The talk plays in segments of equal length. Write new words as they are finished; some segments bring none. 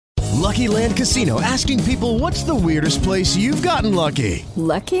Lucky Land Casino, asking people, what's the weirdest place you've gotten lucky?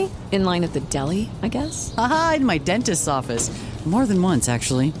 Lucky? In line at the deli, I guess? Aha, in my dentist's office. More than once,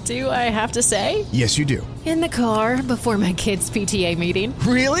 actually. Do I have to say? Yes, you do. In the car before my kids' PTA meeting.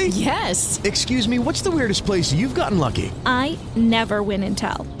 Really? Yes. Excuse me, what's the weirdest place you've gotten lucky? I never win and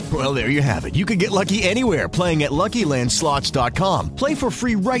tell. Well, there you have it. You can get lucky anywhere, playing at LuckyLandSlots.com. Play for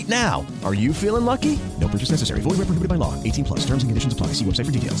free right now. Are you feeling lucky? No purchase necessary. Void where prohibited by law. 18 plus. Terms and conditions apply. See website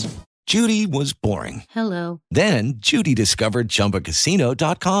for details. Judy was boring. Hello. Then Judy discovered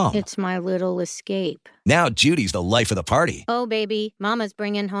ChumbaCasino.com. It's my little escape. Now Judy's the life of the party. Oh, baby, mama's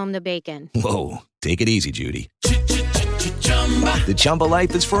bringing home the bacon. Whoa, take it easy, Judy. The Chumba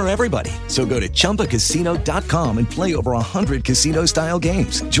life is for everybody. So go to ChumbaCasino.com and play over 100 casino-style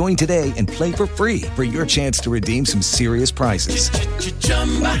games. Join today and play for free for your chance to redeem some serious prizes.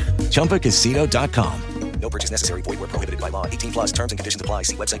 ChumbaCasino.com. No purchase necessary. Void where prohibited by law. 18 plus. Terms and conditions apply.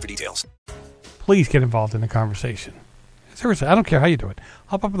 See website for details. Please get involved in the conversation. Seriously, I don't care how you do it.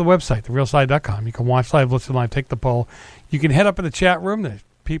 Hop up to the website, therealside.com. You can watch live, listen live, take the poll. You can head up in the chat room. There's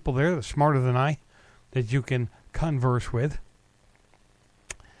people there that are smarter than I that you can converse with.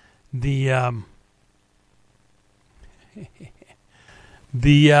 Yeah,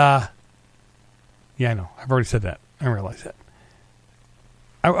 I know. I've already said that. I realize that.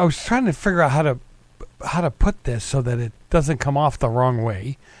 I was trying to figure out how to put this so that it doesn't come off the wrong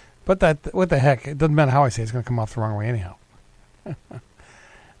way. But what the heck? It doesn't matter how I say it, it's going to come off the wrong way anyhow.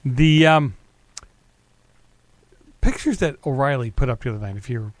 The pictures that O'Reilly put up the other night, if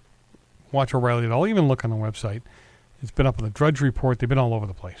you watch O'Reilly at all, even look on the website, it's been up on the Drudge Report. They've been all over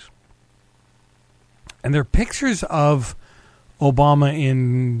the place. And they're pictures of Obama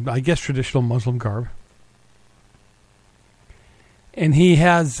in, I guess, traditional Muslim garb. And he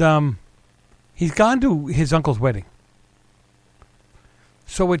has, he's gone to his uncle's wedding.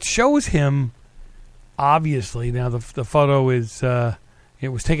 So it shows him, obviously, now the photo is, it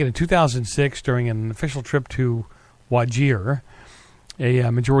was taken in 2006 during an official trip to Wajir, a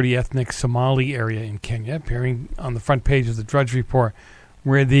majority ethnic Somali area in Kenya, appearing on the front page of the Drudge Report,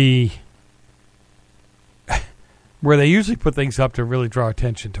 where they usually put things up to really draw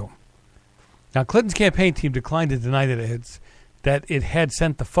attention to them. Now, Clinton's campaign team declined to deny that it had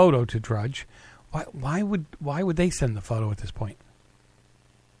sent the photo to Drudge. Why would they send the photo at this point?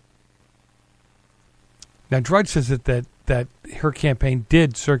 Now, Drudge says that her campaign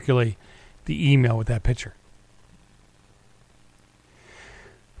did circulate the email with that picture.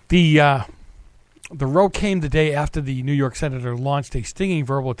 The row came the day after the New York senator launched a stinging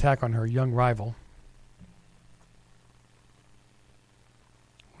verbal attack on her young rival.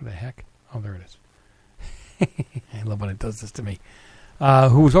 What the heck? Oh, there it is. I love when it does this to me.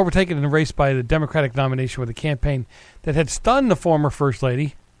 Who was overtaken in a race by the Democratic nomination with a campaign that had stunned the former First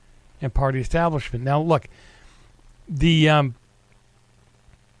Lady and party establishment. Now, look, Mr.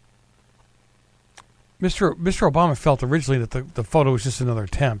 Obama felt originally that the photo was just another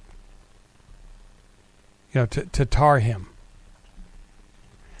attempt, to tar him.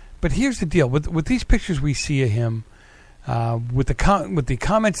 But here's the deal: with these pictures we see of him, with the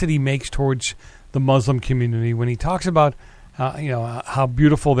comments that he makes towards the Muslim community, when he talks about how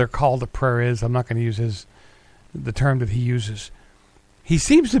beautiful their call to prayer is. I'm not going to use the term that he uses. He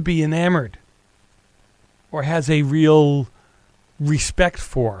seems to be enamored or has a real respect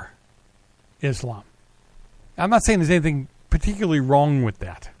for Islam. I'm not saying there's anything particularly wrong with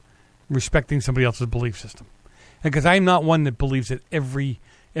that, respecting somebody else's belief system. Because I'm not one that believes that every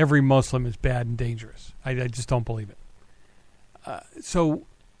Muslim is bad and dangerous. I just don't believe it. So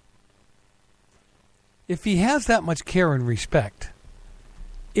if he has that much care and respect,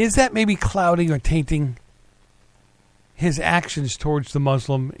 is that maybe clouding or tainting his actions towards the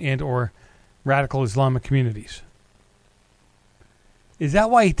Muslim and or radical Islamic communities? Is that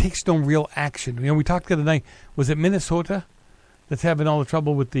why he takes no real action? We talked the other night, was it Minnesota that's having all the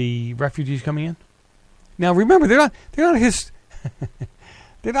trouble with the refugees coming in? Now remember, they're not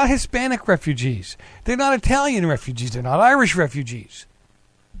they're not Hispanic refugees. They're not Italian refugees. They're not Irish refugees.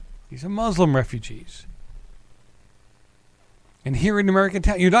 These are Muslim refugees. And here in American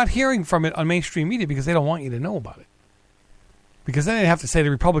town, you're not hearing from it on mainstream media because they don't want you to know about it. Because then they'd have to say the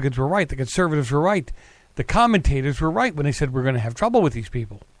Republicans were right, the conservatives were right, the commentators were right when they said we're going to have trouble with these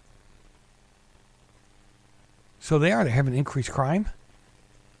people. So they're having increased crime.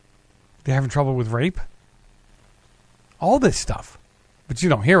 They're having trouble with rape. All this stuff. But you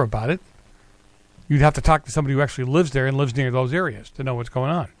don't hear about it. You'd have to talk to somebody who actually lives there and lives near those areas to know what's going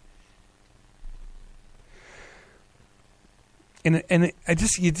on. And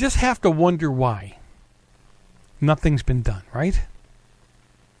you just have to wonder why nothing's been done, right?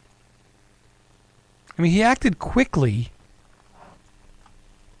 I mean, he acted quickly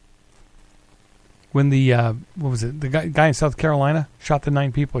when the, the guy in South Carolina shot the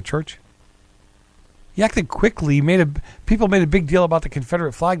 9 people at church. He acted quickly. People made a big deal about the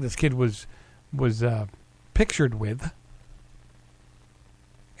Confederate flag this kid was pictured with.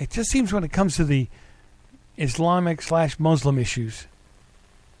 It just seems when it comes to the Islamic/Muslim issues,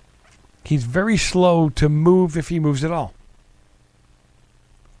 he's very slow to move if he moves at all.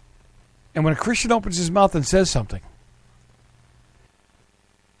 And when a Christian opens his mouth and says something,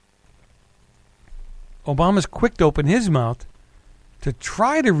 Obama's quick to open his mouth to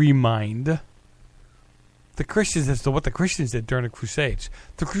try to remind the Christians as to what the Christians did during the Crusades.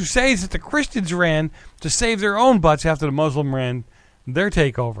 The Crusades that the Christians ran to save their own butts after the Muslim ran their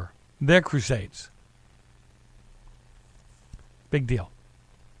takeover, their Crusades. Big deal.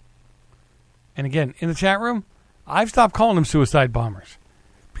 And again, in the chat room, I've stopped calling them suicide bombers.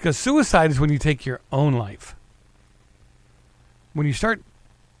 Because suicide is when you take your own life. When you start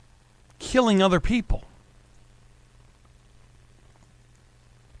killing other people.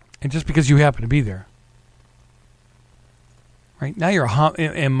 And just because you happen to be there. Right? Now you're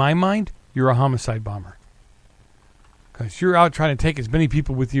in my mind, you're a homicide bomber. Because you're out trying to take as many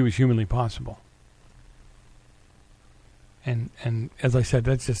people with you as humanly possible. And as I said,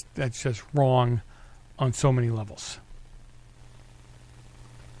 that's just wrong on so many levels.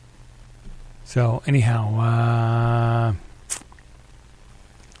 So anyhow,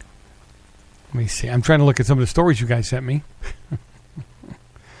 let me see. I'm trying to look at some of the stories you guys sent me.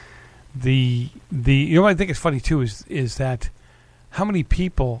 You know what I think is funny too is that how many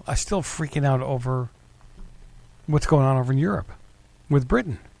people are still freaking out over what's going on over in Europe with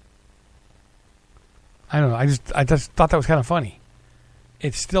Britain. I don't know. I just thought that was kind of funny.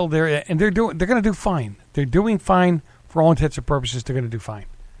 It's still there, and they're going to do fine. They're doing fine for all intents and purposes. They're going to do fine.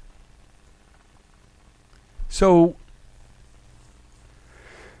 So,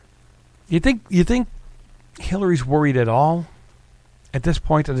 you think Hillary's worried at all at this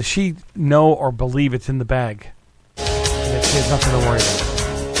point, or does she know or believe it's in the bag and that she has nothing to worry about?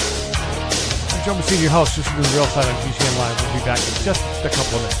 I'm Joe Messina, your host. This is the Real Side on GCN Live. We'll be back in just a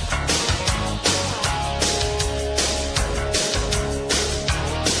couple of minutes.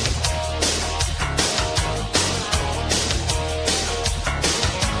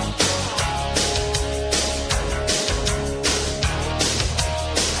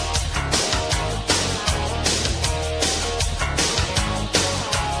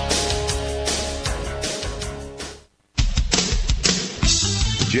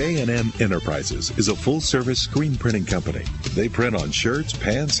 J&M Enterprises is a full-service screen printing company. They print on shirts,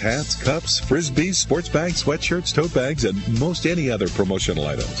 pants, hats, cups, frisbees, sports bags, sweatshirts, tote bags, and most any other promotional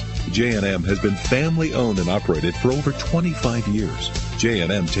items. J&M has been family-owned and operated for over 25 years.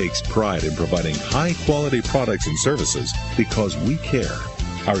 J&M takes pride in providing high-quality products and services because we care.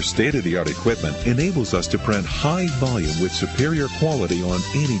 Our state-of-the-art equipment enables us to print high volume with superior quality on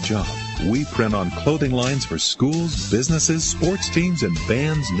any job. We print on clothing lines for schools, businesses, sports teams, and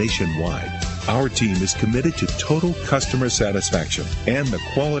bands nationwide. Our team is committed to total customer satisfaction and the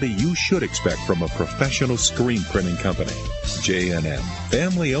quality you should expect from a professional screen printing company. J&M,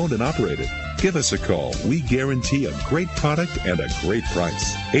 family owned and operated. Give us a call. We guarantee a great product and a great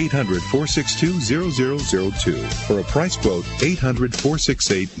price. 800-462-0002. For a price quote,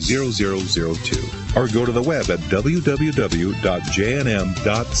 800-468-0002. Or go to the web at www.jnm.cc.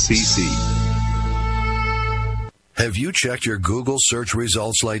 Have you checked your Google search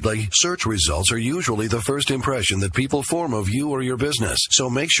results lately? Search results are usually the first impression that people form of you or your business. So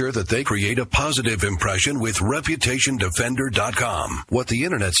make sure that they create a positive impression with ReputationDefender.com. What the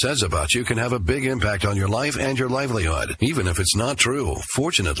internet says about you can have a big impact on your life and your livelihood, even if it's not true.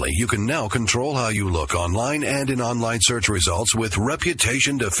 Fortunately, you can now control how you look online and in online search results with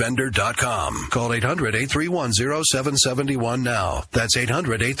ReputationDefender.com. Call 800-831-0771 now. That's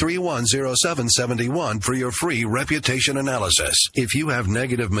 800-831-0771 for your free reputation analysis. If you have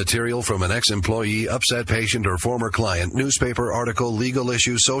negative material from an ex-employee, upset patient, or former client, newspaper article, legal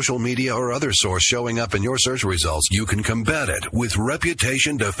issue, social media, or other source showing up in your search results, you can combat it with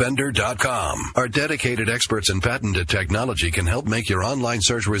ReputationDefender.com. Our dedicated experts in patented technology can help make your online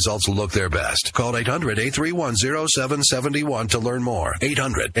search results look their best. Call 800-831-0771 to learn more.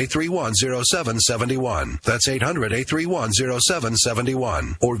 800-831-0771. That's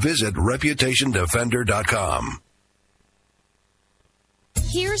 800-831-0771. Or visit ReputationDefender.com.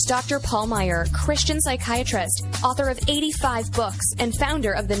 Here's Dr. Paul Meyer, Christian psychiatrist, author of 85 books, and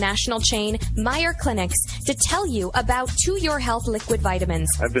founder of the national chain Meyer Clinics, to tell you about To Your Health liquid vitamins.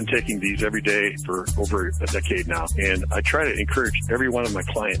 I've been taking these every day for over a decade now, and I try to encourage every one of my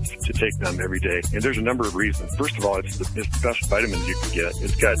clients to take them every day. And there's a number of reasons. First of all, it's the best vitamins you can get.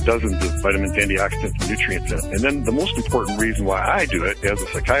 It's got dozens of vitamins, antioxidants, and nutrients in it. And then the most important reason why I do it as a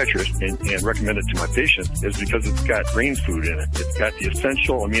psychiatrist and recommend it to my patients is because it's got brain food in it. It's got the essential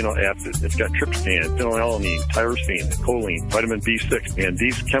amino acids. It's got tryptophan, phenylalanine, tyrosine, choline, vitamin B6, and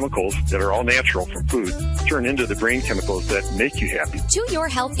these chemicals that are all natural from food turn into the brain chemicals that make you happy. To Your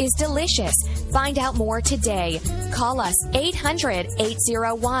Health is delicious. Find out more today. Call us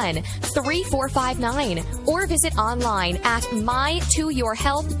 800-801-3459 or visit online at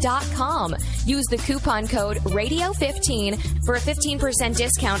mytoyourhealth.com. Use the coupon code RADIO15 for a 15%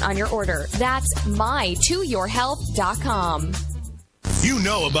 discount on your order. That's mytoyourhealth.com. You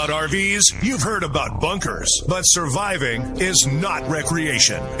know about RVs, you've heard about bunkers, but surviving is not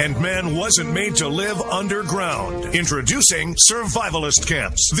recreation, and man wasn't made to live underground. Introducing Survivalist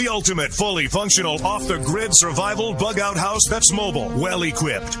Camps, the ultimate fully functional off-the-grid survival bug-out house that's mobile,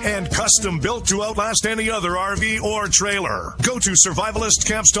 well-equipped, and custom-built to outlast any other RV or trailer. Go to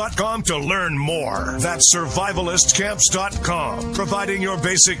survivalistcamps.com to learn more. That's survivalistcamps.com, providing your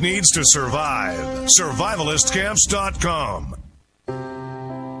basic needs to survive. Survivalistcamps.com.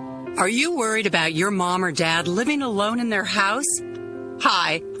 Are you worried about your mom or dad living alone in their house?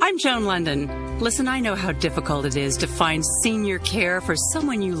 Hi, I'm Joan London. Listen, I know how difficult it is to find senior care for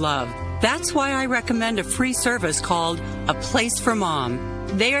someone you love. That's why I recommend a free service called A Place for Mom.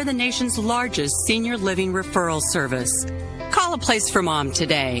 They are the nation's largest senior living referral service. Call A Place for Mom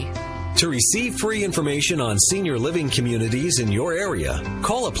today. To receive free information on senior living communities in your area,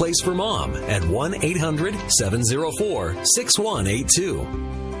 call A Place for Mom at 1-800-704-6182.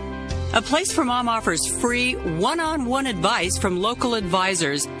 A Place for Mom offers free one-on-one advice from local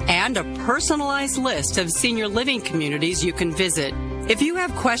advisors and a personalized list of senior living communities you can visit. If you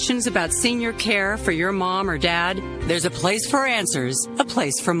have questions about senior care for your mom or dad, there's a place for answers. A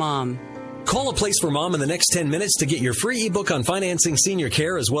Place for Mom. Call A Place for Mom in the next 10 minutes to get your free ebook on financing senior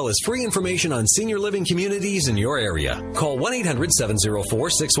care as well as free information on senior living communities in your area. Call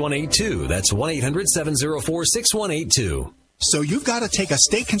 1-800-704-6182. That's 1-800-704-6182. So you've got to take a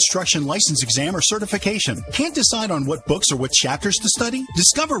state construction license exam or certification. Can't decide on what books or what chapters to study?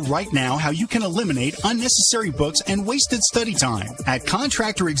 Discover right now how you can eliminate unnecessary books and wasted study time. At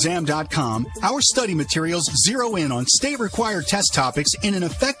contractorexam.com, our study materials zero in on state-required test topics in an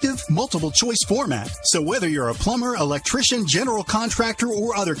effective multiple-choice format. So whether you're a plumber, electrician, general contractor,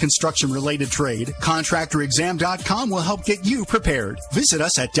 or other construction-related trade, contractorexam.com will help get you prepared. Visit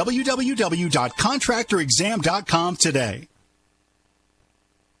us at www.contractorexam.com today.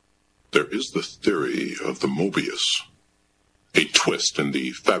 There is the theory of the Mobius, a twist in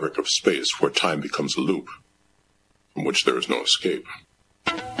the fabric of space where time becomes a loop, from which there is no escape.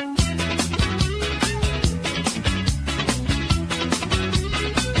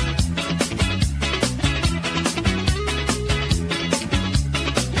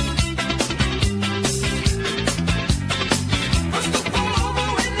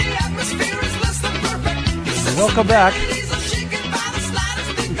 Welcome back.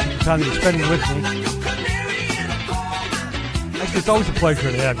 Time you're spending with me. Actually, it's always a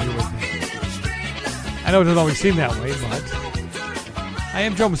pleasure to have you with me. I know it doesn't always seem that way, but I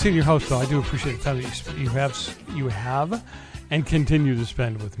am Joe Messina, your host, though. I do appreciate the time that you have and continue to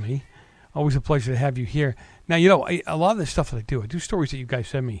spend with me. Always a pleasure to have you here. Now, you know, a lot of the stuff that I do stories that you guys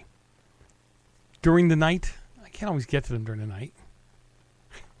send me during the night. I can't always get to them during the night.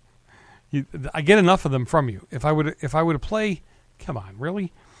 I get enough of them from you. If I were to play, come on,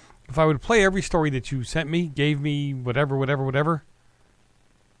 really? If I would play every story that you sent me, gave me, whatever,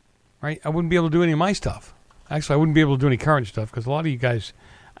 right, I wouldn't be able to do any of my stuff. Actually, I wouldn't be able to do any current stuff because a lot of you guys,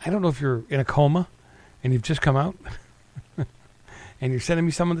 I don't know if you're in a coma and you've just come out and you're sending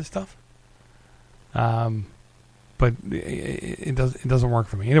me some of this stuff. But it doesn't work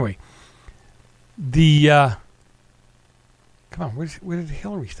for me. Anyway, come on, where did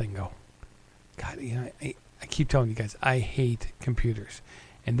Hillary's thing go? God, you know, I keep telling you guys, I hate computers.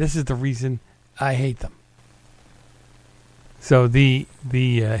 And this is the reason I hate them. So the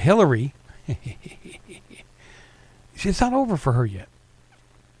Hillary, it's not over for her yet.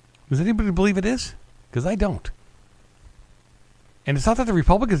 Does anybody believe it is? Because I don't. And it's not that the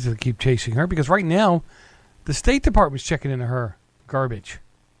Republicans will keep chasing her, because right now, the State Department's checking into her garbage.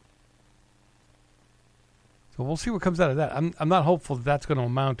 So we'll see what comes out of that. I'm not hopeful that that's going to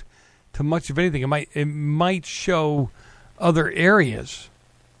amount to much of anything. It might show other areas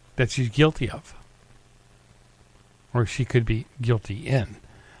that she's guilty of. Or she could be guilty in.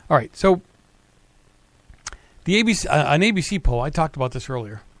 All right, so the ABC, an ABC poll, I talked about this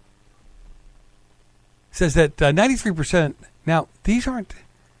earlier, says that 93%, now these weren't,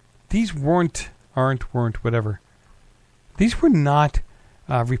 whatever. These were not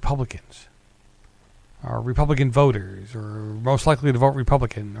Republicans, or Republican voters, or most likely to vote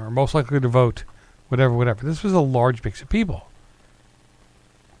Republican, or most likely to vote whatever. This was a large mix of people.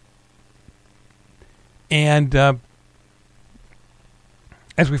 And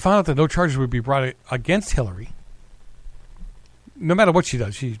as we found out that no charges would be brought against Hillary, no matter what she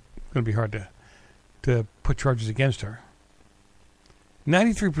does, she's going to be hard to put charges against her.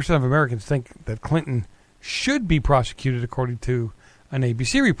 93% of Americans think that Clinton should be prosecuted, according to an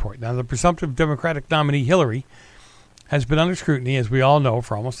ABC report. Now, the presumptive Democratic nominee, Hillary, has been under scrutiny, as we all know,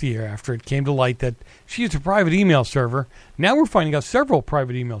 for almost a year after it came to light that she used a private email server. Now we're finding out several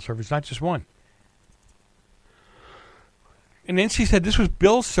private email servers, not just one. And then she said this was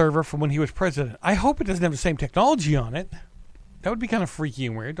Bill's server from when he was president. I hope it doesn't have the same technology on it. That would be kind of freaky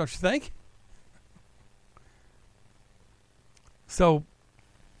and weird, don't you think? So,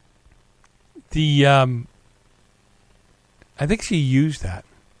 I think she used that.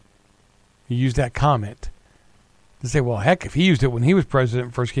 He used that comment to say, well, heck, if he used it when he was president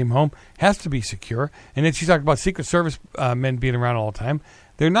and first came home, it has to be secure. And then she talked about Secret Service men being around all the time.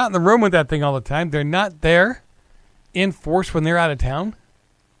 They're not in the room with that thing all the time. They're not there in force when they're out of town.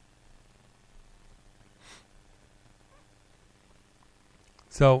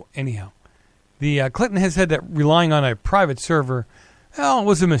 So, anyhow, the Clinton has said that relying on a private server,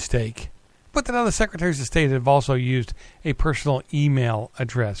 was a mistake. But that other secretaries of state have also used a personal email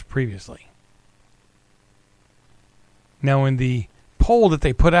address previously. Now, in the poll that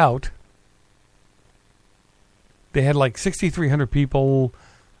they put out, they had like 6,300 people,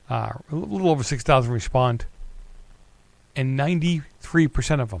 a little over 6,000 respond, and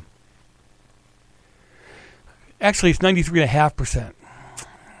 93% of them. Actually, it's 93.5%.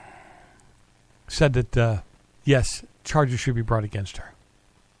 Said that, yes, charges should be brought against her.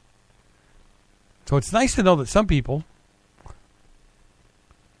 So it's nice to know that some people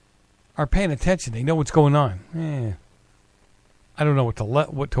are paying attention. They know what's going on. I don't know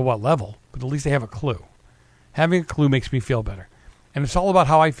what level, but at least they have a clue. Having a clue makes me feel better. And it's all about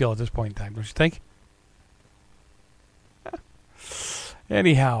how I feel at this point in time, don't you think?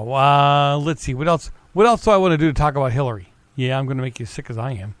 Anyhow, let's see. What else do I want to do to talk about Hillary? Yeah, I'm going to make you as sick as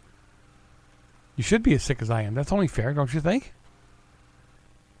I am. You should be as sick as I am. That's only fair, don't you think?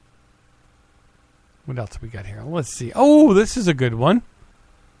 What else have we got here? Let's see. Oh, this is a good one.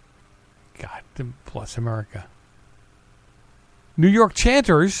 God bless America. New York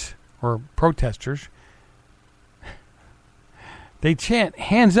chanters, or protesters, they chant,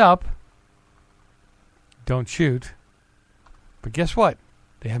 hands up, don't shoot. But guess what?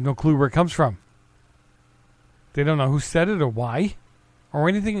 They have no clue where it comes from. They don't know who said it or why, or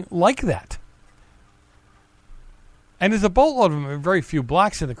anything like that. And there's a boatload of them, very few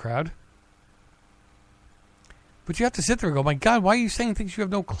blacks in the crowd. But you have to sit there and go, my God, why are you saying things you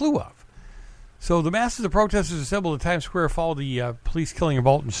have no clue of? So the masses of protesters assembled at Times Square followed the police killing of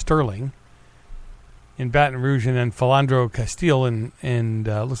Alton Sterling in Baton Rouge and then Philandro Castile in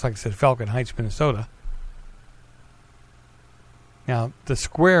looks like it said Falcon Heights, Minnesota. Now, the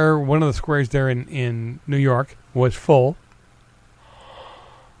square, one of the squares there in New York was full.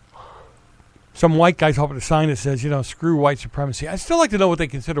 Some white guys hold up a sign that says, screw white supremacy. I'd still like to know what they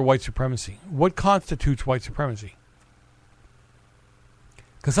consider white supremacy. What constitutes white supremacy?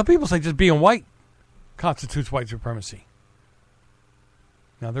 Because some people say just being white constitutes white supremacy.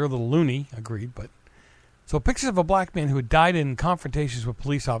 Now, they're a little loony, agreed, but... So pictures of a black man who had died in confrontations with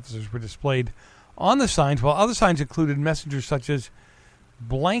police officers were displayed on the signs, while other signs included messages such as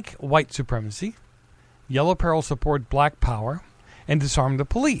blank white supremacy, yellow peril support black power, and disarm the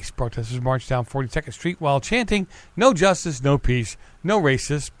police. Protesters marched down 42nd Street while chanting, no justice, no peace, no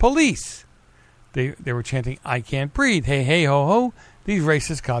racist police. They were chanting, I can't breathe, hey, hey, ho, ho, these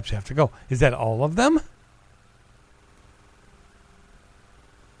racist cops have to go. Is that all of them?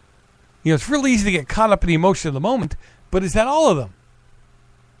 It's really easy to get caught up in the emotion of the moment, but is that all of them?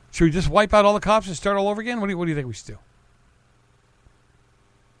 Should we just wipe out all the cops and start all over again? What do you think we should do?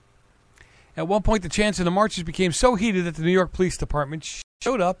 At one point, the chants and the marches became so heated that the New York Police Department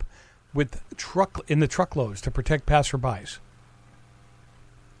showed up with in the truckloads to protect passerbys.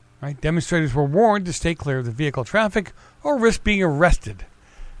 Right? Demonstrators were warned to stay clear of the vehicle traffic or risk being arrested.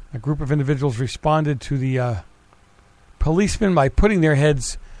 A group of individuals responded to the policemen by putting their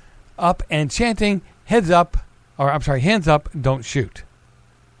heads up and chanting, hands up, don't shoot.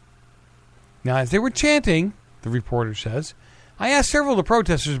 Now, as they were chanting, the reporter says, I asked several of the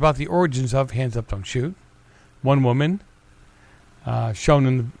protesters about the origins of Hands Up, Don't Shoot. One woman, shown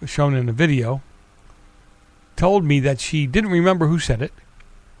in the video, told me that she didn't remember who said it.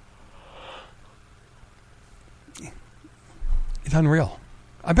 It's unreal.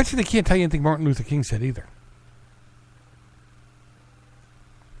 I bet you they can't tell you anything Martin Luther King said either.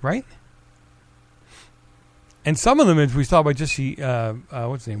 Right? And some of them, as we saw by Jesse,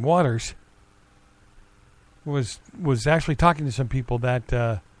 what's his name, Waters, was actually talking to some people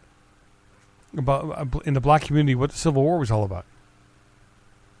that about in the black community what the Civil War was all about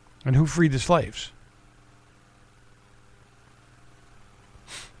and who freed the slaves.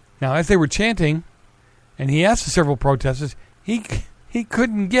 Now, as they were chanting, and he asked the several protesters, he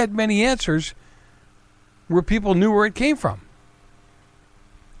couldn't get many answers where people knew where it came from.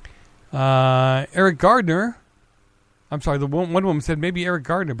 Eric Gardner, I'm sorry, the one woman said maybe Eric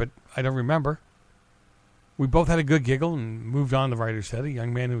Gardner, but I don't remember. We both had a good giggle and moved on, the writer said. A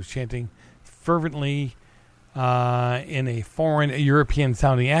young man who was chanting fervently in a foreign,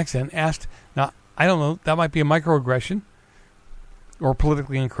 European-sounding accent asked, now, I don't know, that might be a microaggression or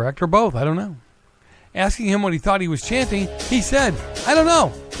politically incorrect or both, I don't know. Asking him what he thought he was chanting, he said, I don't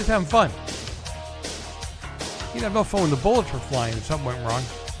know, just having fun. He'd have no fun when the bullets were flying if something went wrong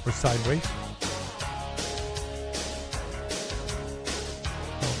or sideways.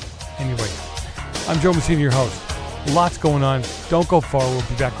 Anyway, I'm Joe Messina, your host. Lots going on. Don't go far. We'll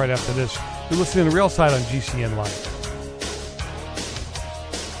be back right after this. You're listening to The Real Side on GCN Live.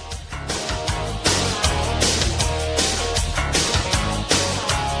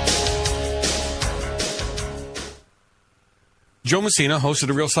 Joe Messina, host of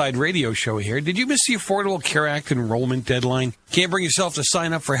the Real Side radio show here. Did you miss the Affordable Care Act enrollment deadline? Can't bring yourself to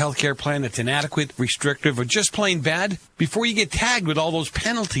sign up for a health care plan that's inadequate, restrictive, or just plain bad? Before you get tagged with all those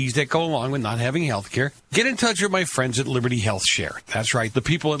penalties that go along with not having health care, get in touch with my friends at Liberty Health Share. That's right, the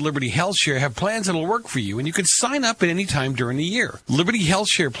people at Liberty Health Share have plans that'll work for you, and you can sign up at any time during the year. Liberty Health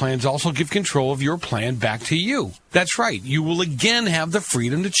Share plans also give control of your plan back to you. That's right, you will again have the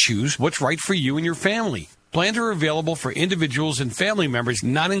freedom to choose what's right for you and your family. Plans are available for individuals and family members,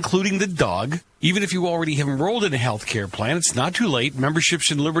 not including the dog. Even if you already have enrolled in a health care plan, it's not too late.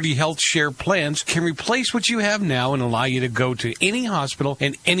 Memberships in Liberty Health Share plans can replace what you have now and allow you to go to any hospital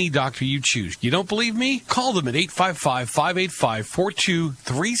and any doctor you choose. You don't believe me? Call them at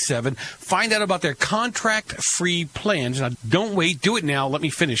 855-585-4237. Find out about their contract-free plans. Now, don't wait. Do it now. Let me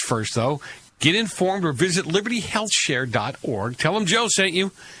finish first, though. Get informed or visit libertyhealthshare.org. Tell them Joe sent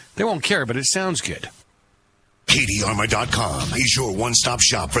you. They won't care, but it sounds good. KDArmor.com is your one-stop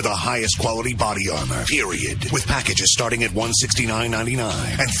shop for the highest quality body armor, period. With packages starting at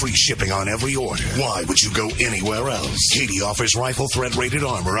 $169.99 and free shipping on every order. Why would you go anywhere else? KD offers rifle threat-rated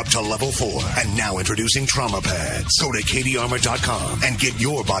armor up to level 4 and now introducing trauma pads. Go to KDArmor.com and get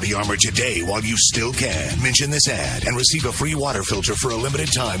your body armor today while you still can. Mention this ad and receive a free water filter for a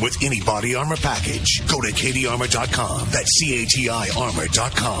limited time with any body armor package. Go to KDArmor.com. That's CATI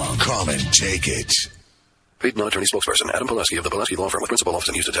armor.com. Come and take it. Paid non-attorney spokesperson Adam Pileski of the Pileski Law Firm with principal office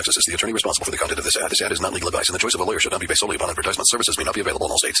in Houston, Texas is the attorney responsible for the content of this ad. This ad is not legal advice, and the choice of a lawyer should not be based solely upon advertisement. Services may not be available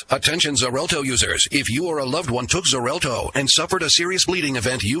in all states. Attention Xarelto users. If you or a loved one took Xarelto and suffered a serious bleeding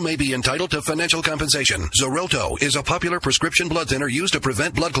event, you may be entitled to financial compensation. Xarelto is a popular prescription blood thinner used to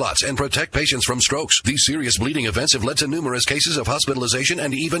prevent blood clots and protect patients from strokes. These serious bleeding events have led to numerous cases of hospitalization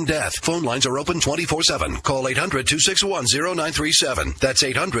and even death. Phone lines are open 24/7. Call 800-261-0937. That's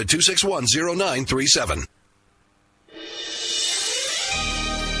 800-261-0937.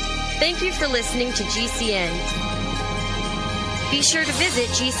 Thank you for listening to GCN. Be sure to visit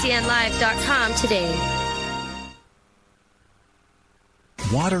GCNlive.com today.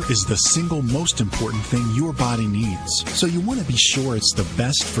 Water is the single most important thing your body needs, so you want to be sure it's the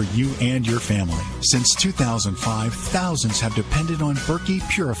best for you and your family. Since 2005, thousands have depended on Berkey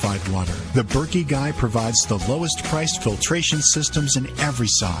purified water. The Berkey Guy provides the lowest priced filtration systems in every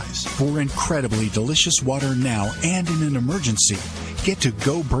size. For incredibly delicious water now and in an emergency, get to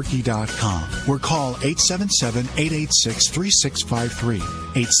GoBerkey.com or call 877-886-3653.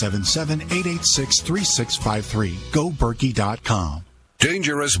 877-886-3653. GoBerkey.com.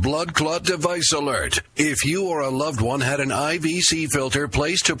 Dangerous blood clot device alert. If you or a loved one had an IVC filter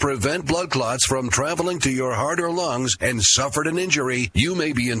placed to prevent blood clots from traveling to your heart or lungs and suffered an injury, you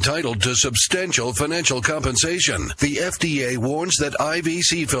may be entitled to substantial financial compensation. The FDA warns that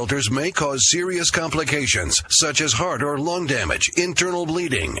IVC filters may cause serious complications, such as heart or lung damage, internal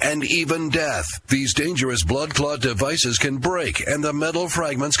bleeding, and even death. These dangerous blood clot devices can break, and the metal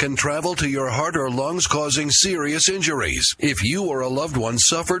fragments can travel to your heart or lungs, causing serious injuries. If you or a loved loved one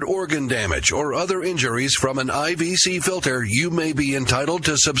suffered organ damage or other injuries from an IVC filter, you may be entitled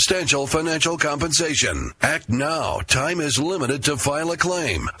to substantial financial compensation. Act now. Time is limited to file a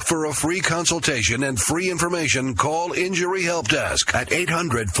claim. For a free consultation and free information, call Injury Help Desk at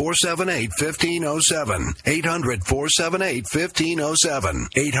 800-478-1507. 800-478-1507.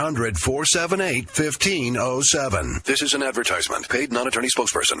 800-478-1507. This is an advertisement. Paid non-attorney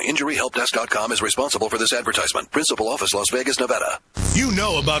spokesperson. InjuryHelpDesk.com is responsible for this advertisement. Principal office, Las Vegas, Nevada. You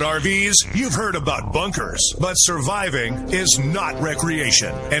know about RVs, you've heard about bunkers, but surviving is not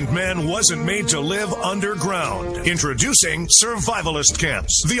recreation, and man wasn't made to live underground. Introducing Survivalist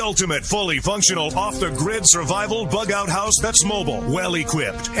Camps, the ultimate fully functional off-the-grid survival bug-out house that's mobile,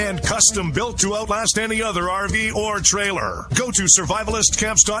 well-equipped, and custom-built to outlast any other RV or trailer. Go to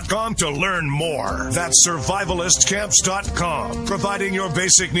survivalistcamps.com to learn more. That's survivalistcamps.com, providing your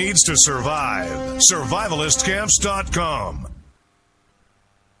basic needs to survive. Survivalistcamps.com.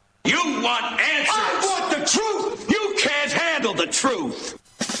 You want answers! I want the truth! You can't handle the truth!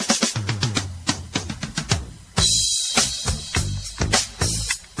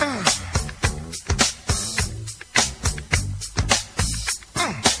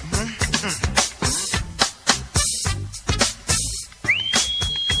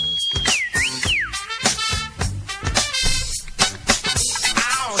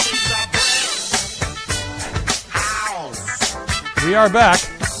 We are back.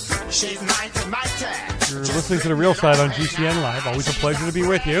 You're listening to The Real Side on GCN Live. Always a pleasure to be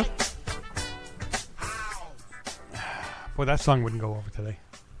with you. Boy, that song wouldn't go over today.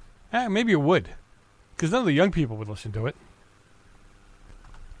 Maybe it would, because none of the young people would listen to it.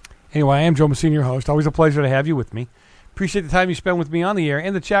 Anyway, I am Joe Messina, your host. Always a pleasure to have you with me. Appreciate the time you spend with me on the air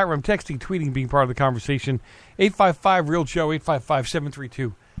and the chat room, texting, tweeting, being part of the conversation. 855-REAL-JOE,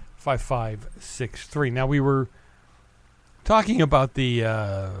 855-732-5563. Now, we were talking about the,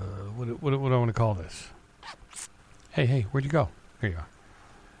 what do I want to call this? Hey, where'd you go? Here you are.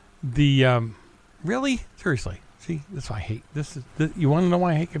 The, really? Seriously. See, that's why I hate, you want to know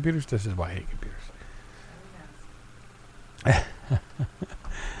why I hate computers? This is why I hate computers.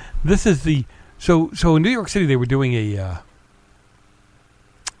 This is the, so in New York City they were doing a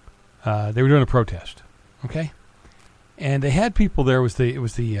protest, okay? And they had people there, what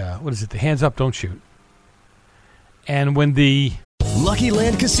is it, the Hands Up, Don't Shoot. And when the Lucky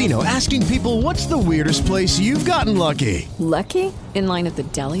Land Casino, asking people, what's the weirdest place you've gotten lucky? Lucky? In line at the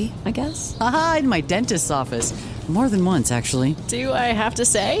deli, I guess? Aha, in my dentist's office. More than once, actually. Do I have to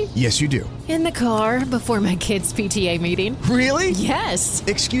say? Yes, you do. In the car before my kids' PTA meeting. Really? Yes.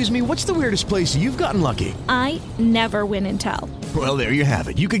 Excuse me, what's the weirdest place you've gotten lucky? I never win and tell. Well, there you have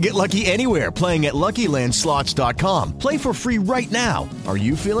it. You can get lucky anywhere, playing at LuckyLandSlots.com. Play for free right now. Are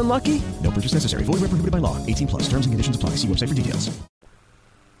you feeling lucky? No purchase necessary. Void where prohibited by law. 18+. Terms and conditions apply. See website for details.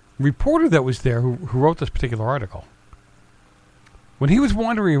 Reporter that was there who wrote this particular article, when he was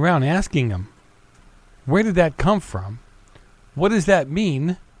wandering around asking him, where did that come from? What does that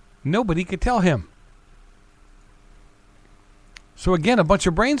mean? Nobody could tell him. So again, a bunch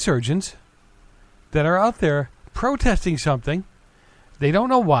of brain surgeons that are out there protesting something. They don't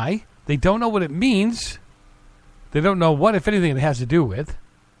know why. They don't know what it means. They don't know what, if anything, it has to do with.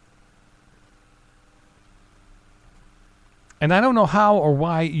 And I don't know how or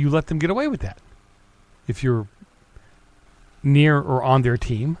why you let them get away with that. If you're near or on their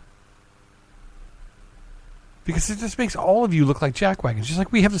team. Because it just makes all of you look like jackwagons. Just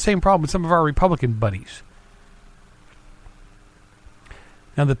like we have the same problem with some of our Republican buddies.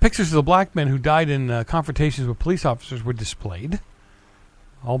 Now, the pictures of the black men who died in confrontations with police officers were displayed.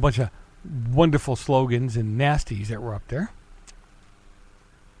 A whole bunch of wonderful slogans and nasties that were up there.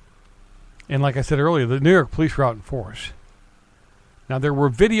 And like I said earlier, the New York police were out in force. Now, there were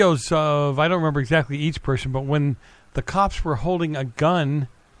videos of, I don't remember exactly each person, but when the cops were holding a gun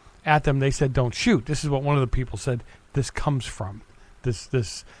at them, they said, don't shoot. This is what one of the people said this comes from.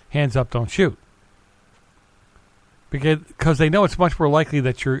 This hands up, don't shoot. Because they know it's much more likely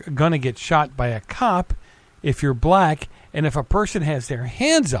that you're going to get shot by a cop if you're black and if a person has their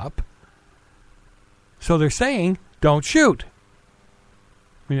hands up. So they're saying, don't shoot.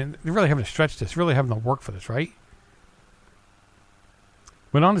 I mean, they're really having to stretch this, really having to work for this, right?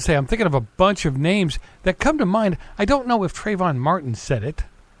 Went on to say, I'm thinking of a bunch of names that come to mind. I don't know if Trayvon Martin said it.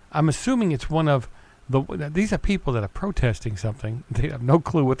 I'm assuming it's one of these are people that are protesting something. They have no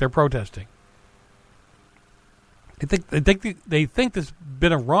clue what they're protesting. They think there's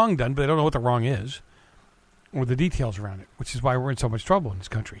been a wrong done, but they don't know what the wrong is or the details around it, which is why we're in so much trouble in this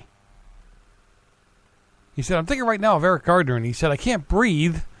country. He said, I'm thinking right now of Eric Gardner, and he said, I can't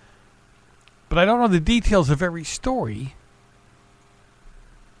breathe, but I don't know the details of every story.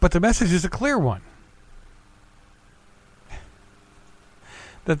 But the message is a clear one.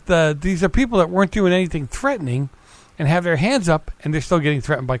 That these are people that weren't doing anything threatening and have their hands up, and they're still getting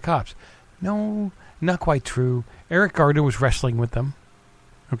threatened by cops. No, not quite true. Eric Gardner was wrestling with them.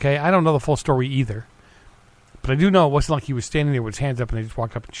 Okay, I don't know the full story either. But I do know it wasn't like he was standing there with his hands up and they just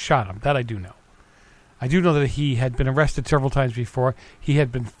walked up and shot him. That I do know. I do know that he had been arrested several times before. He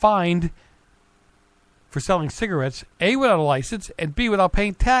had been fined for selling cigarettes, A, without a license, and B, without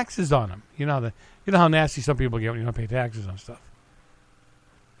paying taxes on them. You know how nasty some people get when you don't pay taxes on stuff.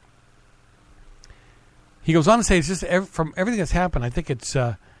 He goes on to say, it's just from everything that's happened, I think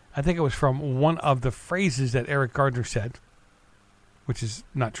it was from one of the phrases that Eric Gardner said, which is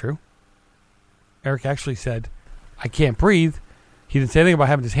not true. Eric actually said, I can't breathe. He didn't say anything about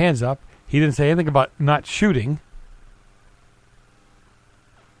having his hands up. He didn't say anything about not shooting.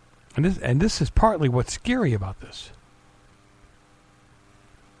 And this is partly what's scary about this.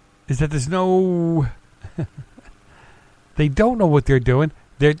 Is that there's no... they don't know what they're doing.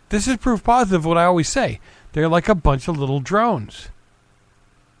 This is proof positive of what I always say. They're like a bunch of little drones.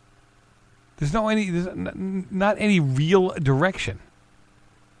 There's not any real direction.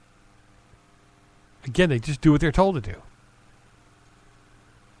 Again, they just do what they're told to do.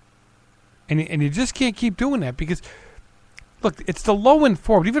 And you just can't keep doing that because, look, it's the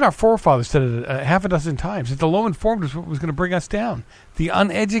low-informed. Even our forefathers said it half a dozen times. That the low-informed was what was going to bring us down. The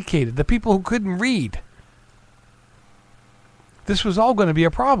uneducated, the people who couldn't read. This was all going to be a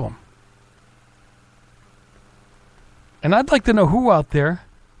problem. And I'd like to know who out there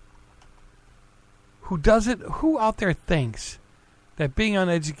who out there thinks that being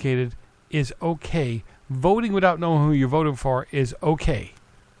uneducated is okay. Voting without knowing who you're voting for is okay.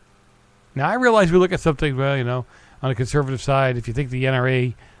 Now, I realize we look at something, well, on the conservative side, if you think the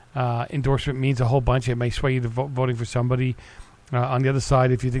NRA endorsement means a whole bunch, it may sway you to voting for somebody. On the other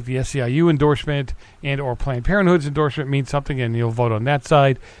side, if you think the SEIU endorsement and or Planned Parenthood's endorsement means something, and you'll vote on that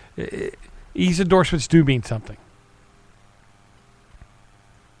side. These endorsements do mean something.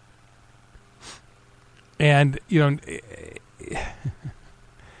 And,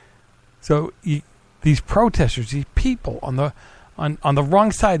 so these protesters, these people on the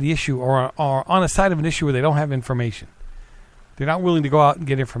wrong side of the issue or on a side of an issue where they don't have information. They're not willing to go out and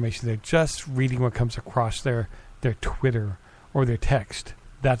get information. They're just reading what comes across their Twitter or their text.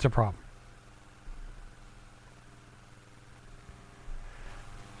 That's a problem.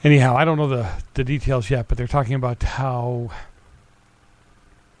 Anyhow, I don't know the details yet, but they're talking about how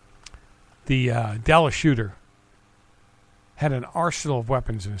the Dallas shooter had an arsenal of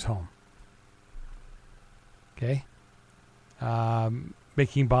weapons in his home. Okay?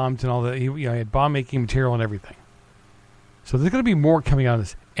 Making bombs and all that. He had bomb-making material and everything. So there's going to be more coming out of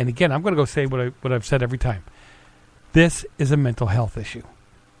this. And again, I'm going to go say what I've said every time. This is a mental health issue.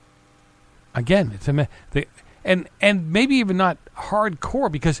 Again, it's and maybe even not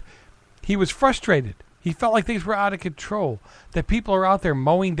hardcore because he was frustrated. He felt like things were out of control. That people are out there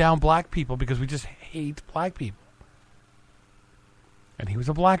mowing down black people because we just hate black people. And he was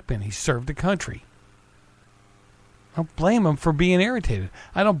a black man. He served the country. I don't blame him for being irritated.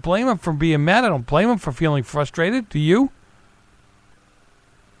 I don't blame him for being mad. I don't blame him for feeling frustrated. Do you?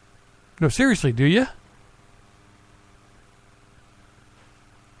 No, seriously, do you?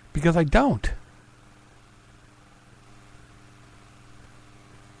 Because I don't.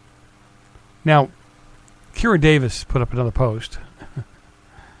 Now, Kira Davis put up another post,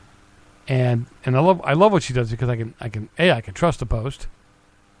 and I love what she does because I can trust the post.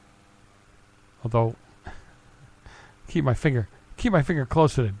 Although, keep my finger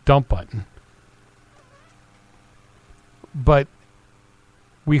close to the dump button. But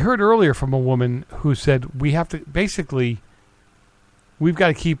we heard earlier from a woman who said we've got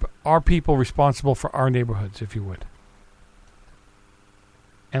to keep our people responsible for our neighborhoods, if you would.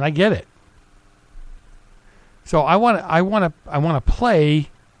 And I get it. So I want to play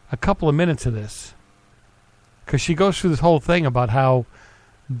a couple of minutes of this because she goes through this whole thing about how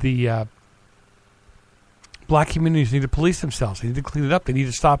the black communities need to police themselves. They need to clean it up. They need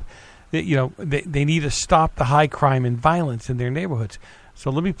to stop. They need to stop the high crime and violence in their neighborhoods. So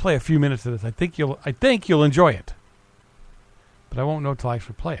let me play a few minutes of this. I think you'll enjoy it, but I won't know till I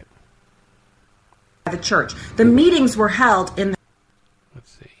actually play it. The church. The meetings were held in.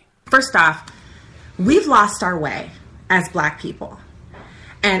 Let's see. First off, we've lost our way as black people.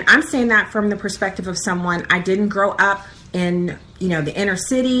 And I'm saying that from the perspective of someone, I didn't grow up in, the inner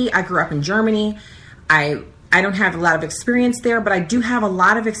city. I grew up in Germany. I don't have a lot of experience there, but I do have a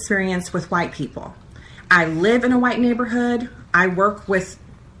lot of experience with white people. I live in a white neighborhood. I work with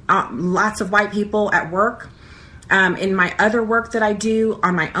lots of white people at work. In my other work that I do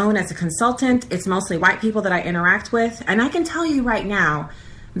on my own as a consultant, it's mostly white people that I interact with. And I can tell you right now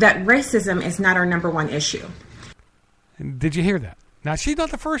that racism is not our number one issue. Did you hear that? Now, she's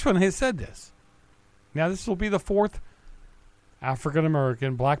not the first one who has said this. Now, this will be the fourth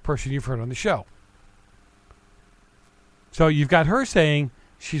African-American black person you've heard on the show. So you've got her saying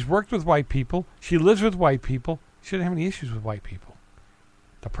she's worked with white people, she lives with white people, she doesn't have any issues with white people.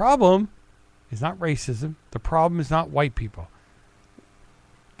 The problem is not racism. The problem is not white people.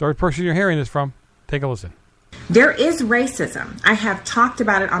 Third person you're hearing this from, take a listen. There is racism. I have talked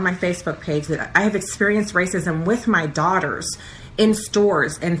about it on my Facebook page that I have experienced racism with my daughters in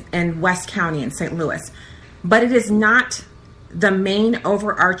stores in West County in St. Louis. But it is not the main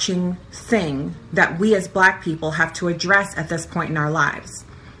overarching thing that we as black people have to address at this point in our lives.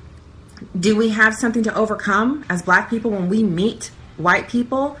 Do we have something to overcome as black people when we meet white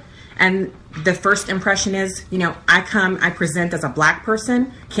people and the first impression is, I present as a black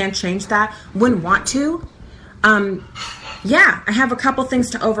person, can't change that, wouldn't want to? Yeah, I have a couple things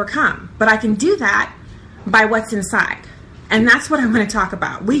to overcome, but I can do that by what's inside. And that's what I'm going to talk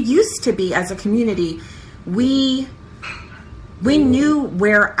about. We used to be, as a community, we knew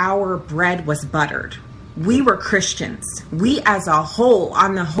where our bread was buttered. We were Christians. We as a whole,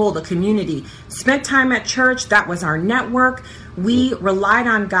 on the whole, the community, spent time at church. That was our network. We relied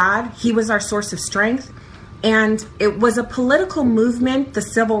on God. He was our source of strength. And it was a political movement, the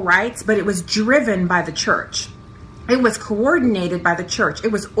civil rights, but it was driven by the church. It was coordinated by the church.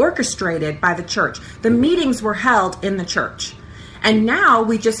 It was orchestrated by the church. The meetings were held in the church. And now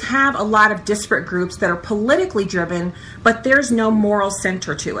we just have a lot of disparate groups that are politically driven, but there's no moral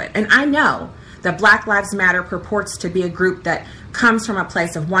center to it. And I know that Black Lives Matter purports to be a group that comes from a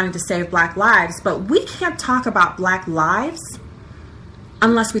place of wanting to save black lives, but we can't talk about black lives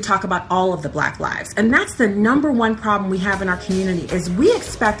unless we talk about all of the black lives. And that's the number one problem we have in our community is we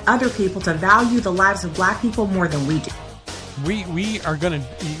expect other people to value the lives of black people more than we do. We are going to,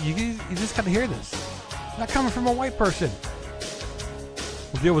 you just got to hear this. It's not coming from a white person.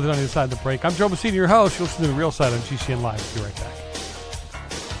 We'll deal with it on the other side of the break. I'm Joe Messina, your host. You'll listen to The Real Side on GCN Live. Be right back.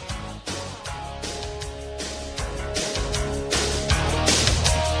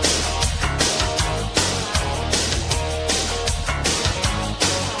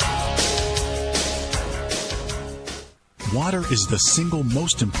 Water is the single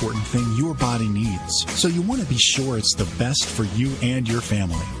most important thing your body needs, so you want to be sure it's the best for you and your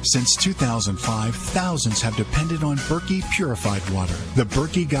family. Since 2005, thousands have depended on Berkey purified water. The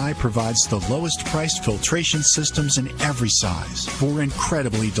Berkey Guy provides the lowest priced filtration systems in every size. For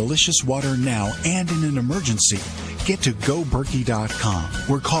incredibly delicious water now and in an emergency, get to GoBerkey.com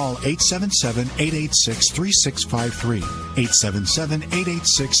or call 877-886-3653.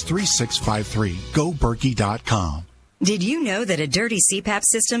 877-886-3653. GoBerkey.com. Did you know that a dirty CPAP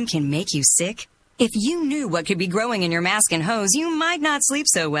system can make you sick? If you knew what could be growing in your mask and hose, you might not sleep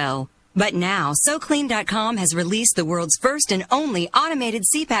so well. But now, SoClean.com has released the world's first and only automated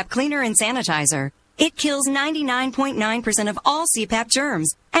CPAP cleaner and sanitizer. It kills 99.9% of all CPAP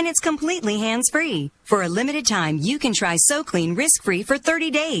germs, and it's completely hands-free. For a limited time, you can try SoClean risk-free for 30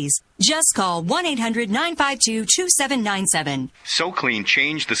 days. Just call 1-800-952-2797. SoClean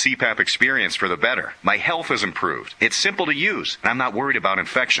changed the CPAP experience for the better. My health has improved. It's simple to use, and I'm not worried about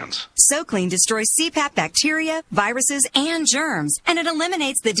infections. SoClean destroys CPAP bacteria, viruses, and germs, and it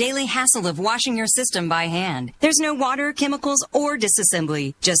eliminates the daily hassle of washing your system by hand. There's no water, chemicals, or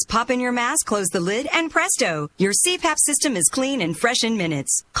disassembly. Just pop in your mask, close the lid, and presto, your CPAP system is clean and fresh in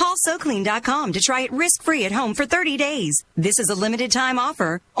minutes. Call SoClean.com to try it risk-free at home for 30 days. This is a limited time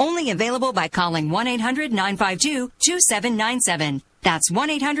offer, only available by calling 1-800-952-2797. That's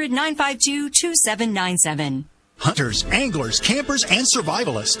 1-800-952-2797. Hunters, anglers, campers, and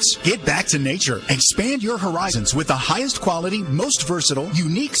survivalists. Get back to nature. Expand your horizons with the highest quality, most versatile,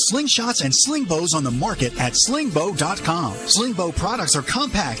 unique slingshots and sling bows on the market at slingbow.com. Sling bow products are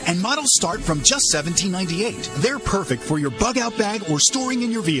compact and models start from just $17.98. They're perfect for your bug out bag or storing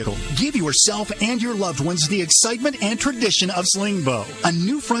in your vehicle. Give yourself and your loved ones the excitement and tradition of sling bow. A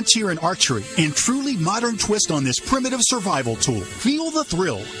new frontier in archery and truly modern twist on this primitive survival tool. Feel the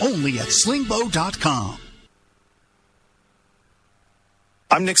thrill only at slingbow.com.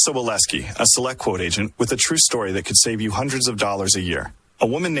 I'm Nick Soboleski, a Select Quote agent with a true story that could save you hundreds of dollars a year. A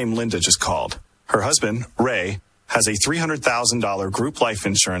woman named Linda just called. Her husband, Ray, has a $300,000 group life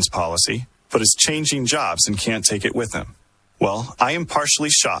insurance policy, but is changing jobs and can't take it with him. Well, I impartially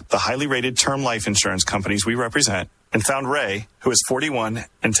shopped the highly rated term life insurance companies we represent and found Ray, who is 41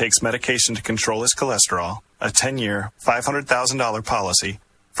 and takes medication to control his cholesterol, a 10-year, $500,000 policy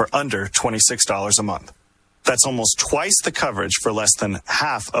for under $26 a month. That's almost twice the coverage for less than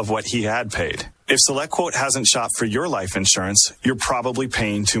half of what he had paid. If SelectQuote hasn't shopped for your life insurance, you're probably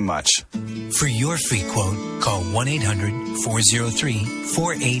paying too much. For your free quote, call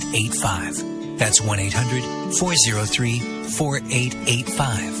 1-800-403-4885. That's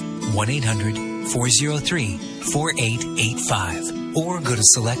 1-800-403-4885. 1-800-403-4885. Or go to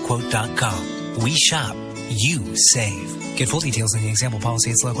SelectQuote.com. We shop. You save. Get full details in the example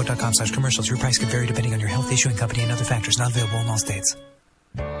policy at SelectQuote.com/commercials. Your price could vary depending on your health, issuing company, and other factors. Not available in all states.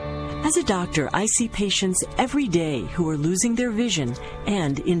 As a doctor, I see patients every day who are losing their vision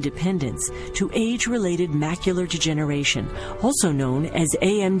and independence to age-related macular degeneration, also known as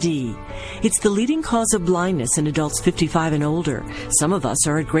AMD. It's the leading cause of blindness in adults 55 and older. Some of us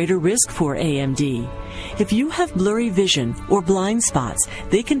are at greater risk for AMD. If you have blurry vision or blind spots,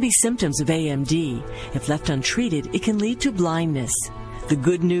 they can be symptoms of AMD. If left untreated, it can lead to blindness. The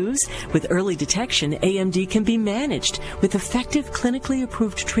good news? With early detection, AMD can be managed with effective clinically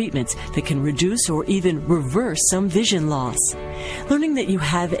approved treatments that can reduce or even reverse some vision loss. Learning that you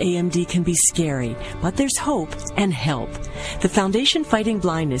have AMD can be scary, but there's hope and help. The Foundation Fighting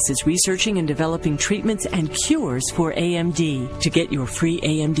Blindness is researching and developing treatments and cures for AMD. To get your free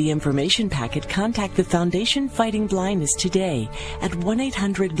AMD information packet, contact the Foundation Fighting Blindness today at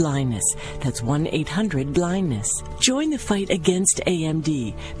 1-800-BLINDNESS. That's 1-800-BLINDNESS. Join the fight against AMD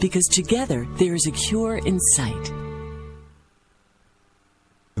because together there is a cure in sight.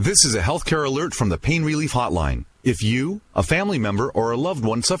 This is a healthcare alert from the Pain Relief Hotline. If you, a family member, or a loved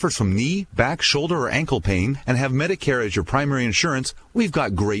one suffers from knee, back, shoulder, or ankle pain and have Medicare as your primary insurance, we've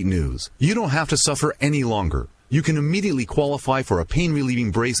got great news. You don't have to suffer any longer. You can immediately qualify for a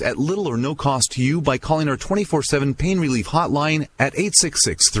pain-relieving brace at little or no cost to you by calling our 24/7 Pain Relief Hotline at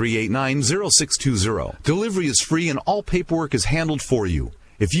 866-389-0620. Delivery is free and all paperwork is handled for you.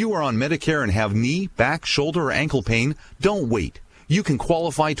 If you are on Medicare and have knee, back, shoulder, or ankle pain, don't wait. You can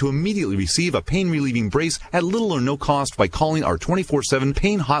qualify to immediately receive a pain-relieving brace at little or no cost by calling our 24/7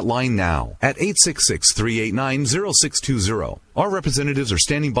 Pain Hotline now at 866-389-0620. Our representatives are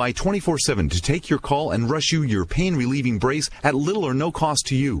standing by 24/7 to take your call and rush you your pain-relieving brace at little or no cost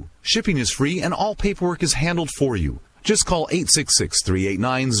to you. Shipping is free and all paperwork is handled for you. Just call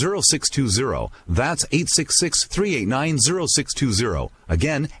 866-389-0620. That's 866-389-0620.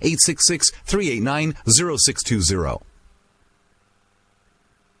 Again, 866-389-0620.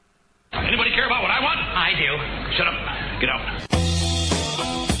 Anybody care about what I want? I do. Shut up. Get out.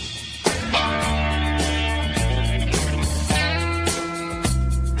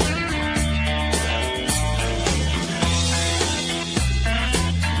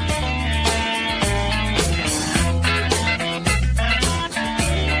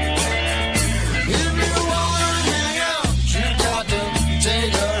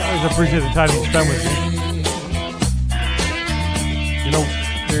 I always appreciate the time you spend with me. You know,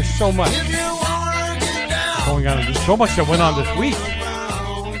 there's so much going on. So much that went on this week.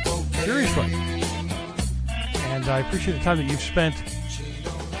 Seriously. And I appreciate the time that you've spent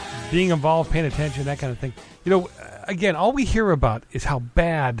being involved, paying attention, that kind of thing. You know, again, all we hear about is how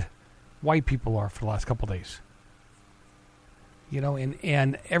bad white people are for the last couple of days. You know,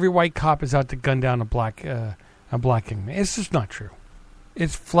 and every white cop is out to gun down a black young man. It's just not true.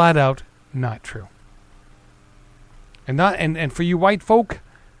 It's flat out not true. And for you white folk,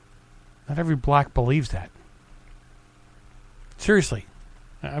 not every black believes that. Seriously.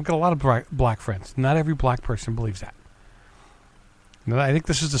 I've got a lot of black friends. Not every black person believes that. You know, I think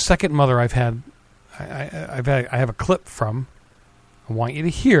this is the second mother I've had. I have a clip from. I want you to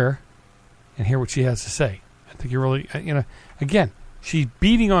hear and hear what she has to say. I think you're really, again, she's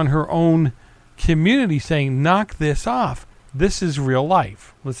beating on her own community saying, knock this off. This is real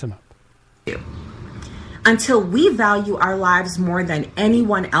life. Listen up. Until we value our lives more than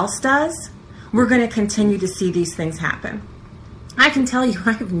anyone else does, we're going to continue to see these things happen. I can tell you,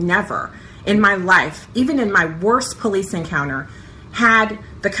 I have never in my life, even in my worst police encounter, had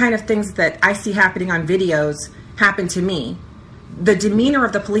the kind of things that I see happening on videos happen to me. The demeanor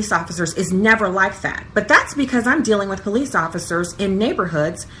of the police officers is never like that. But that's because I'm dealing with police officers in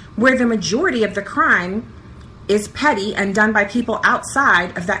neighborhoods where the majority of the crime is petty and done by people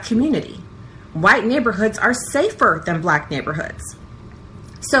outside of that community. White neighborhoods are safer than black neighborhoods.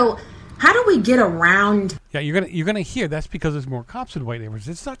 So how do we get around? Yeah, you're gonna hear that's because there's more cops in white neighborhoods.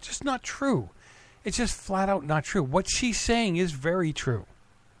 It's not true. It's just flat out not true. What she's saying is very true.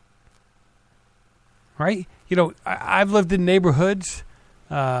 Right? You know, I've lived in neighborhoods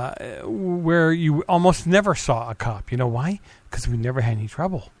where you almost never saw a cop. You know why? Because we never had any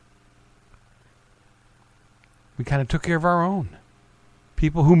trouble. We kind of took care of our own.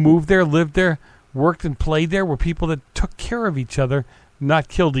 People who moved there, lived there, worked and played there were people that took care of each other, not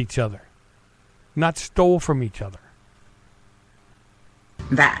killed each other, not stole from each other.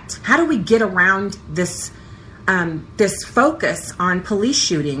 That. How do we get around this this focus on police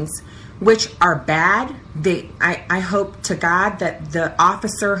shootings, which are bad? I hope to God that the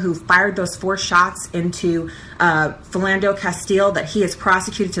officer who fired those 4 shots into Philando Castile, that he is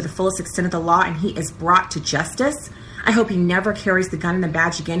prosecuted to the fullest extent of the law and he is brought to justice. I hope he never carries the gun and the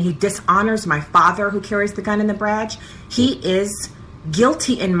badge again. He dishonors my father who carries the gun and the badge. He is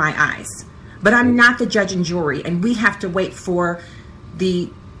guilty in my eyes. But I'm not the judge and jury, and we have to wait for the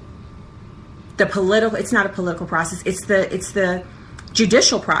political, it's not a political process, it's the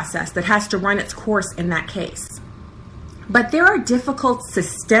judicial process that has to run its course in that case. But there are difficult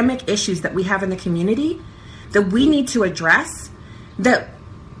systemic issues that we have in the community that we need to address, that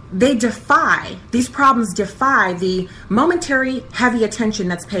these problems defy the momentary heavy attention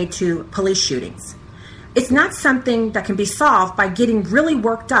that's paid to police shootings. It's not something that can be solved by getting really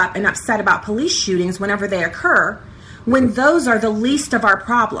worked up and upset about police shootings whenever they occur, when those are the least of our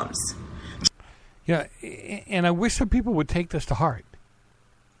problems. Yeah, and I wish some people would take this to heart.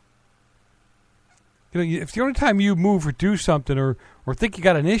 You know, if the only time you move or do something or think you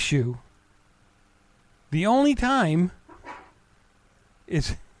got an issue, the only time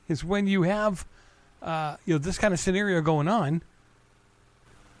is when you have this kind of scenario going on,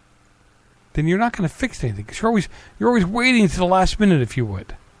 then you're not going to fix anything, because you're always waiting to the last minute, if you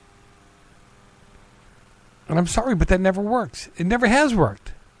would. And I'm sorry, but that never works. It never has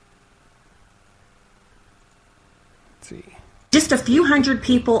worked. Let's see. Just a few hundred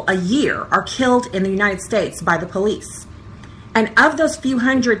people a year are killed in the United States by the police. And of those few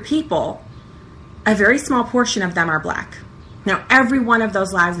hundred people, a very small portion of them are black. Now, every one of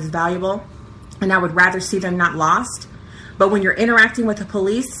those lives is valuable, and I would rather see them not lost. But when you're interacting with the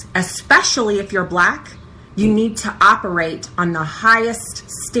police, especially if you're black, you need to operate on the highest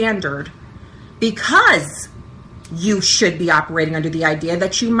standard, because you should be operating under the idea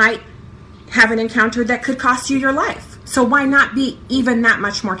that you might have an encounter that could cost you your life. So why not be even that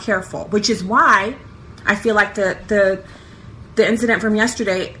much more careful? Which is why I feel like the incident from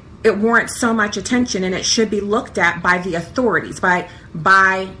yesterday, it warrants so much attention, and it should be looked at by the authorities,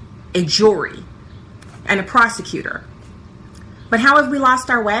 by a jury and a prosecutor. But how have we lost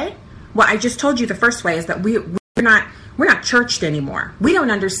our way? Well, I just told you the first way is that we're not churched anymore. We don't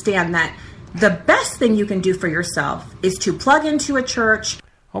understand that the best thing you can do for yourself is to plug into a church.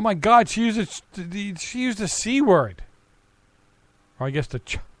 Oh my God, she used the C word. Or I guess the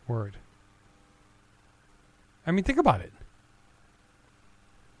ch word. I mean, think about it.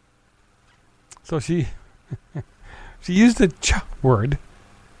 So she used the ch word,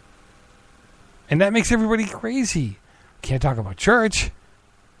 and that makes everybody crazy. Can't talk about church.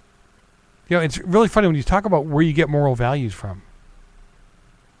 You know, it's really funny when you talk about where you get moral values from.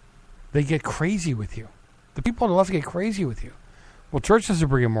 They get crazy with you. The people on the left get crazy with you. Well, church doesn't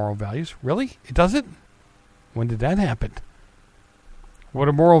bring in moral values. Really? It doesn't? When did that happen? What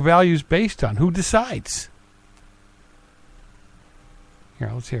are moral values based on? Who decides?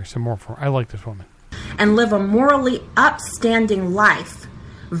 Here, let's hear some more from her. I like this woman. And live a morally upstanding life,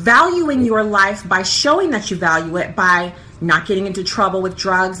 valuing your life by showing that you value it, by not getting into trouble with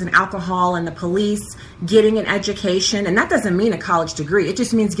drugs and alcohol and the police, getting an education. And that doesn't mean a college degree. It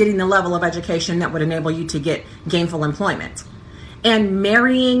just means getting the level of education that would enable you to get gainful employment. And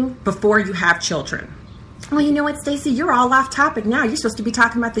marrying before you have children. Well, you know what, Stacey? You're all off topic now. You're supposed to be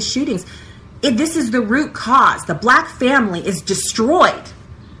talking about the shootings. This is the root cause. The black family is destroyed.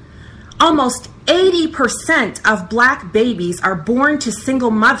 Almost 80% of black babies are born to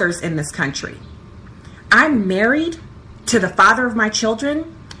single mothers in this country. I'm married to the father of my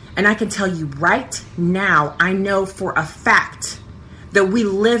children, and I can tell you right now, I know for a fact that we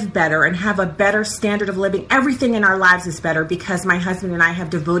live better and have a better standard of living. Everything in our lives is better because my husband and I have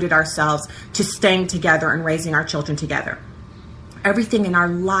devoted ourselves to staying together and raising our children together. Everything in our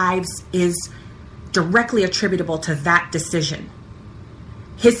lives is directly attributable to that decision.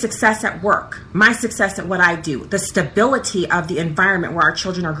 His success at work, my success at what I do, the stability of the environment where our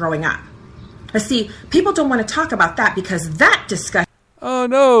children are growing up. But see, people don't want to talk about that because that discussion... Oh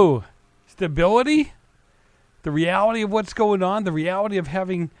no! Stability? The reality of what's going on, the reality of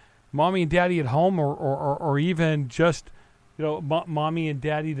having mommy and daddy at home, or even just, mommy and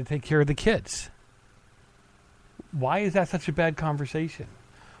daddy to take care of the kids. Why is that such a bad conversation?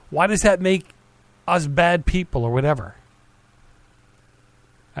 Why does that make us bad people or whatever?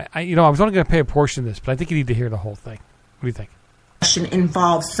 I was only going to pay a portion of this, but I think you need to hear the whole thing. What do you think? discussion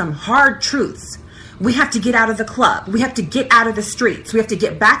involves some hard truths. We have to get out of the club. We have to get out of the streets. We have to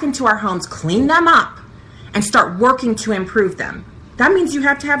get back into our homes, clean them up, and start working to improve them. That means you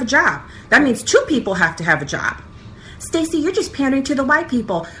have to have a job. That means 2 people have to have a job. Stacey, you're just pandering to the white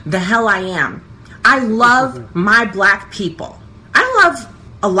people. The hell I am. I love my black people. I love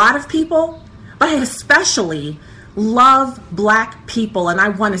a lot of people, but I especially love black people, and I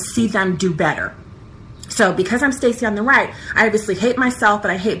want to see them do better. So because I'm Stacey on the right, I obviously hate myself,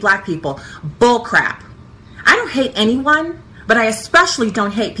 but I hate black people. Bull crap. I don't hate anyone, but I especially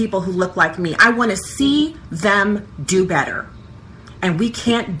don't hate people who look like me. I want to see them do better. And we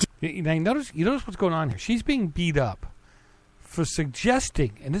can't do. Now, you notice what's going on here. She's being beat up for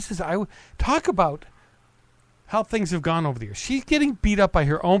suggesting, and this is, I talk about how things have gone over the years. She's getting beat up by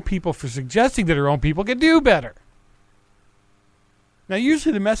her own people for suggesting that her own people can do better. Now,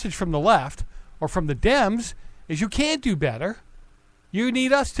 usually the message from the left or from the Dems is you can't do better. You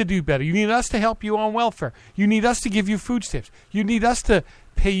need us to do better. You need us to help you on welfare. You need us to give you food stamps. You need us to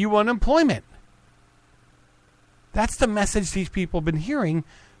pay you unemployment. That's the message these people have been hearing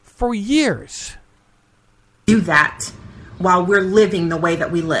for years. Do that while we're living the way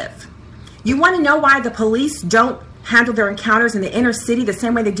that we live. You want to know why the police don't handle their encounters in the inner city the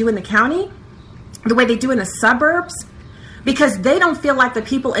same way they do in the county? The way they do in the suburbs? Because they don't feel like the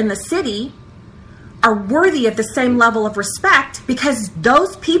people in the city are worthy of the same level of respect because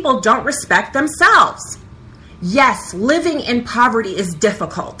those people don't respect themselves. Yes, living in poverty is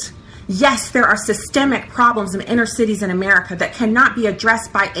difficult. Yes, there are systemic problems in inner cities in America that cannot be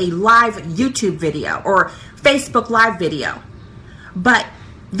addressed by a live YouTube video or Facebook Live video. But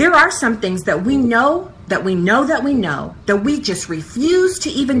there are some things that we know that we just refuse to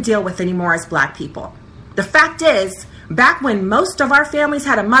even deal with anymore as black people. The fact is, back when most of our families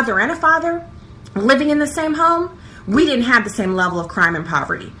had a mother and a father living in the same home, we didn't have the same level of crime and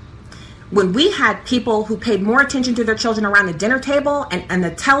poverty. When we had people who paid more attention to their children around the dinner table and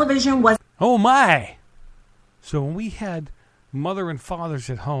the television was... Oh my! So when we had mother and fathers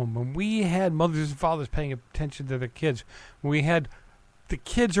at home, when we had mothers and fathers paying attention to their kids, when we had the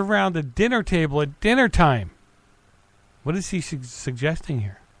kids around the dinner table at dinner time, what is he suggesting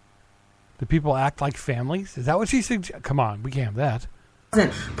here? Do people act like families? Is that what she suggests? Come on, we can't have that.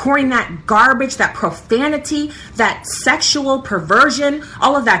 Pouring that garbage, that profanity, that sexual perversion,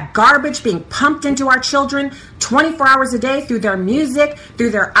 all of that garbage being pumped into our children 24 hours a day through their music,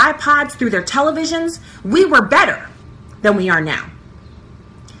 through their iPods, through their televisions. We were better than we are now.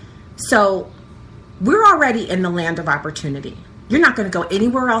 So we're already in the land of opportunity. You're not going to go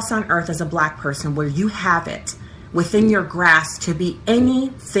anywhere else on earth as a black person where you have it within your grasp to be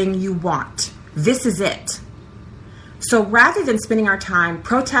anything you want. This is it. So rather than spending our time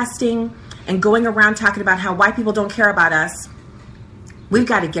protesting and going around talking about how white people don't care about us, we've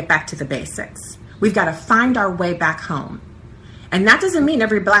got to get back to the basics. We've got to find our way back home. And that doesn't mean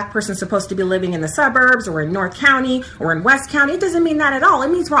every black person is supposed to be living in the suburbs or in North County or in West County. It doesn't mean that at all.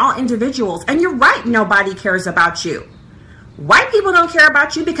 It means we're all individuals. And you're right, nobody cares about you. White people don't care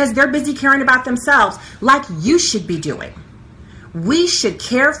about you because they're busy caring about themselves like you should be doing. We should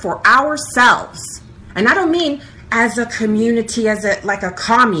care for ourselves. And I don't mean as a community, like a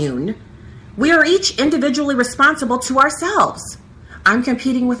commune. We are each individually responsible to ourselves. I'm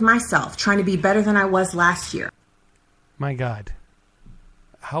competing with myself, trying to be better than I was last year. My God.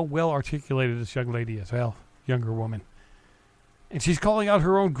 How well articulated this young lady is. Well, younger woman. And she's calling out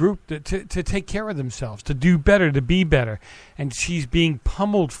her own group to take care of themselves, to do better, to be better. And she's being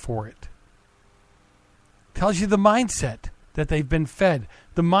pummeled for it. Tells you the mindset that they've been fed,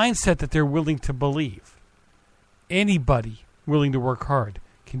 the mindset that they're willing to believe. Anybody willing to work hard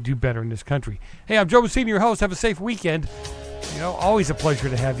can do better in this country. Hey, I'm Joe Messina, your host. Have a safe weekend. Always a pleasure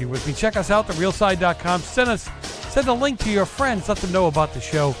to have you with me. Check us out at realside.com. Send a link to your friends. Let them know about the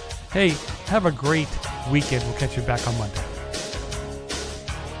show. Hey, have a great weekend. We'll catch you back on Monday.